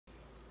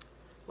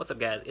What's up,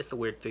 guys? It's the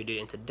Weird Food Dude,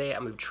 and today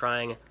I'm going to be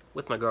trying,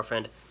 with my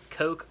girlfriend,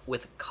 Coke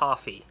with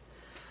coffee.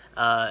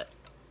 I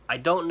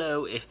don't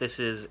know if this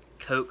is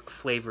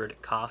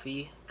Coke-flavored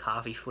coffee,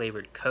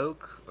 coffee-flavored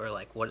Coke, or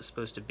like what it's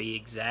supposed to be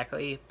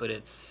exactly, but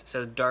it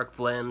says dark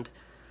blend.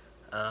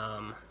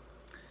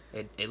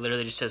 It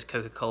literally just says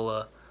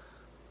Coca-Cola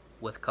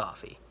with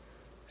coffee.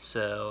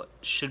 So,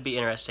 should be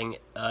interesting.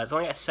 It's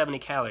only got 70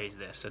 calories,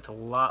 this, so it's a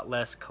lot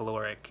less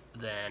caloric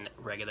than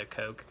regular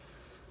Coke.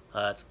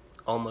 It's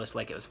almost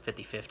like it was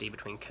 50-50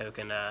 between Coke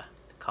and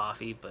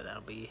coffee, but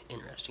that'll be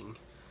interesting.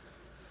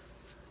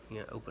 You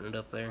gonna open it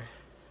up there?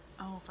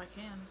 Oh, if I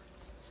can.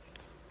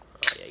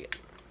 Oh, yeah,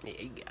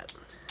 you got it.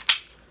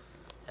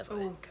 As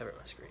I cover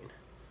my screen.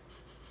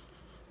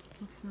 I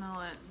can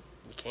smell it.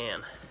 You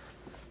can.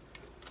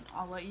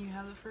 I'll let you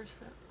have the first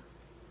sip.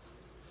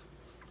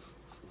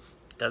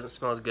 Doesn't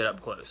smell as good up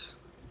close.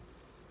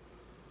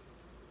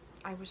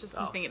 I was just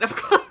sniffing it up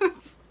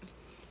close.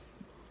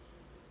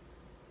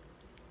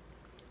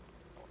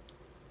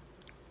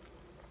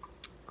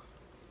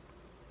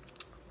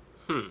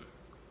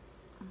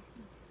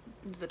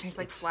 Does it taste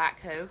like flat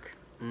Coke?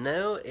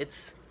 No,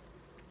 it's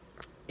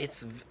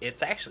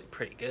actually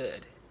pretty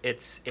good.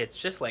 It's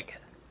just like,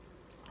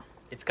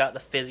 it's got the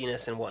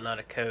fizziness and whatnot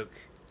of Coke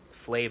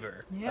flavor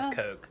of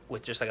Coke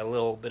with just like a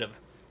little bit of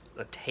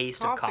a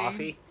taste of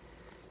coffee,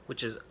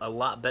 which is a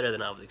lot better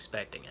than I was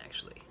expecting.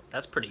 Actually,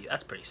 that's pretty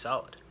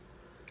solid.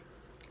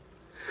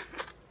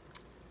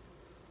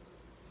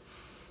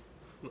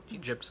 You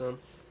drip some?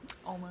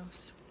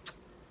 Almost.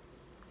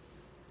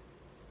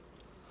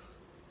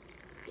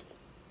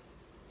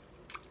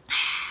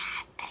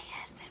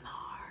 ASMR.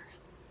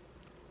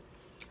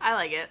 I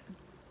like it.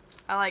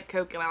 I like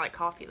Coke and I like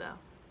coffee though.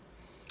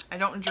 I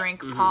don't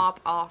drink pop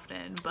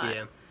often,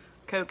 but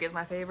Coke is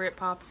my favorite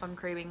pop if I'm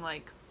craving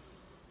like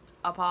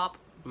a pop.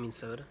 You mean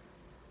soda?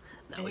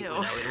 No,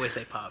 we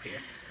say pop here.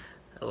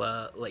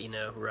 I'll let you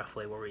know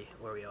roughly where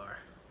we are.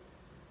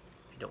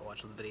 If you don't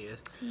watch the videos.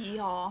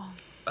 Yeah.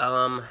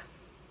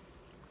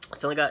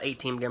 It's only got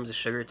 18 grams of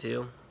sugar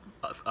too.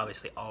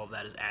 Obviously, all of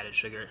that is added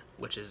sugar,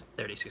 which is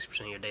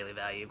 36% of your daily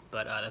value.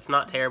 But that's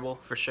not terrible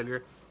for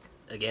sugar.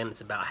 Again, it's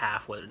about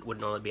half what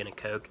would normally be in a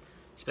Coke,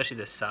 especially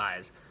this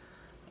size.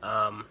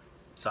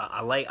 So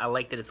I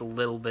like that it's a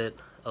little bit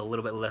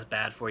less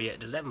bad for you.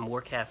 Does it have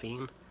more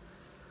caffeine?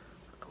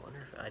 I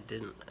wonder if I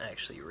didn't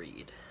actually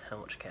read how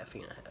much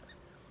caffeine it has.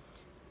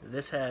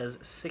 This has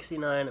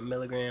 69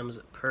 milligrams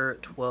per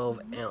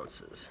 12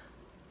 ounces.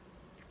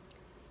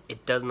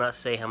 It does not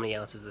say how many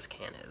ounces this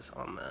can is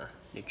on the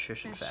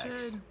nutrition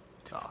facts. Should.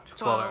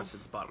 12 ounces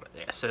at the bottom.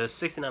 Yeah, so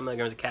 69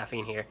 milligrams of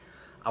caffeine here.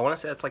 I want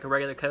to say that's like a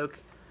regular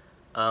Coke.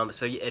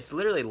 So it's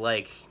literally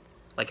like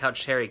how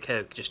cherry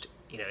Coke, just,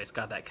 you know, it's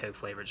got that Coke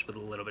flavor just with a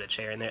little bit of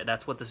cherry in there.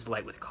 That's what this is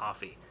like with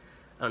coffee.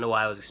 I don't know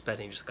why I was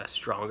expecting just like a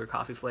stronger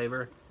coffee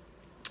flavor,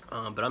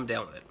 but I'm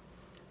down with it.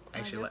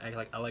 Actually,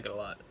 I like it a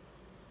lot.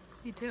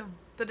 Me too.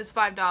 But it's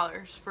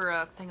 $5 for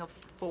a thing of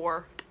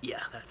 4.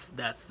 Yeah, that's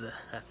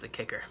the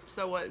kicker.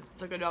 So what?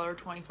 It's like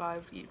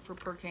 $1.25 for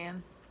per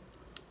can.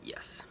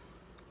 Yes.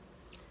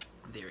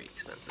 Very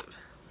expensive,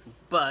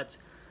 but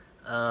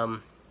I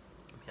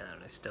don't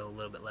know, still a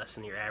little bit less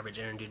than your average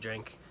energy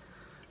drink.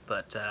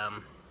 But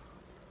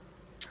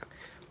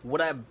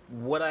would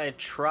I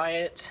try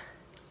it?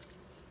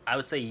 I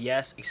would say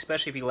yes,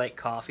 especially if you like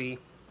coffee.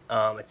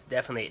 It's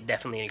definitely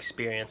an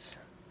experience.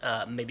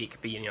 Maybe it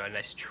could be, you know, a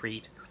nice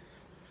treat.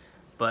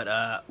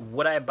 But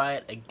would I buy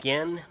it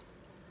again?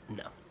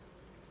 No.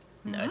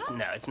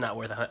 It's not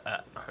worth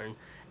 $100.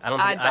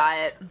 I'd buy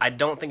it. I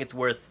don't think it's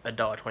worth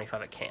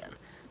 $1.25 a can.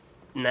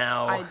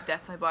 Now, I'd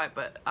definitely buy it,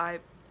 but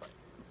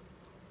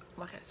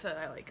like I said,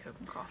 I like Coke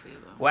and coffee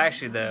though. Well,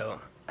 actually, though,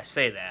 I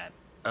say that.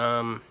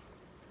 I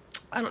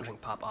don't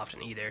drink pop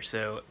often either,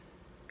 so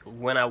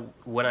when I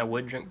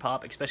would drink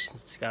pop, especially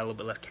since it's got a little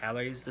bit less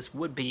calories, this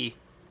would be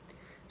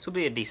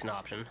a decent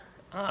option.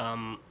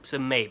 So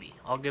maybe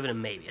I'll give it a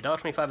maybe.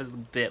 $1.25 is a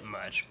bit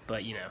much,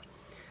 but you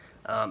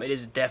know, it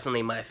is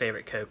definitely my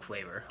favorite Coke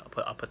flavor.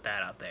 I'll put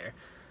that out there.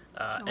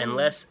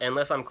 Unless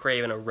I'm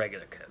craving a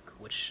regular Coke,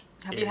 which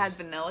have you had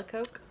vanilla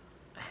Coke?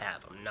 I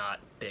have. I'm not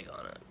big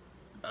on it.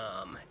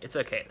 It's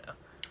okay though.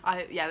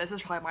 This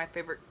is probably my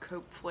favorite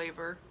Coke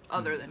flavor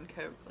other than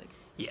Coke. Like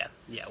yeah.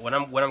 When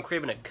I'm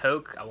craving a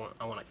Coke, I want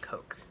a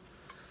Coke,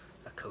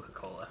 a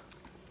Coca-Cola.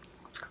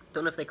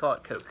 Don't know if they call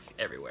it Coke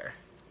everywhere.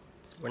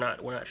 We're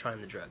not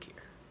trying the drug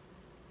here.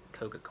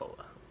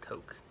 Coca-Cola,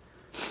 Coke.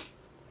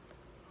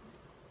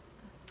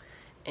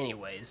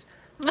 Anyways,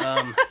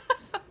 yeah,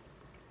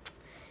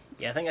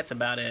 I think that's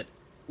about it.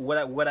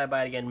 Would I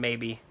buy it again?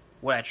 Maybe.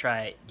 Would I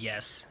try it?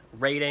 Yes.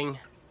 Rating.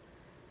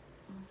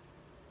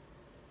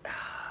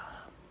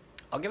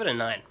 I'll give it a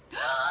 9.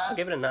 I'll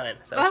give it a 9.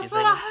 Is that That's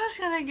what I was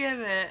gonna give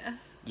it.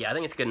 Yeah, I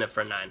think it's good enough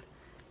for a 9.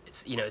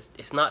 It's, you know,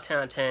 it's not 10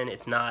 out of 10.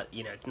 It's not,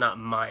 you know, it's not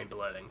mind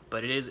blowing,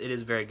 but it is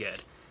very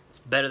good. It's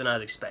better than I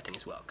was expecting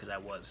as well, because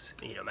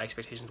my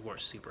expectations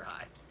weren't super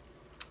high.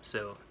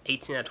 So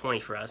 18 out of 20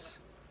 for us.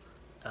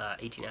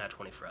 18 out of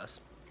 20 for us.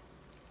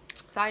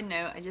 Side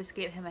note, I just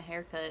gave him a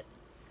haircut.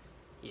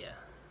 Yeah.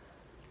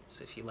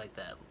 So if you like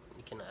that,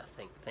 you can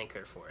thank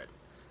her for it.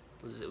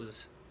 It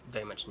was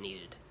very much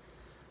needed.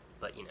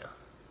 But, you know.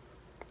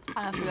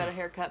 I also got a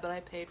haircut, but I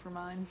paid for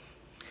mine.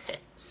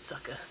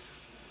 Sucker.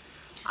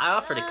 I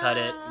offered to cut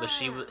it, but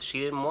she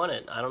didn't want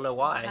it. I don't know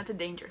why. That's a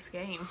dangerous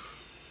game.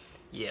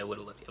 Yeah, it would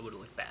have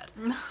looked bad.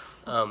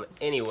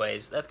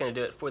 Anyways, that's gonna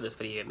do it for this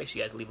video. Make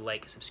sure you guys leave a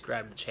like,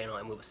 subscribe to the channel,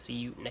 and we will see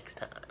you next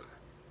time.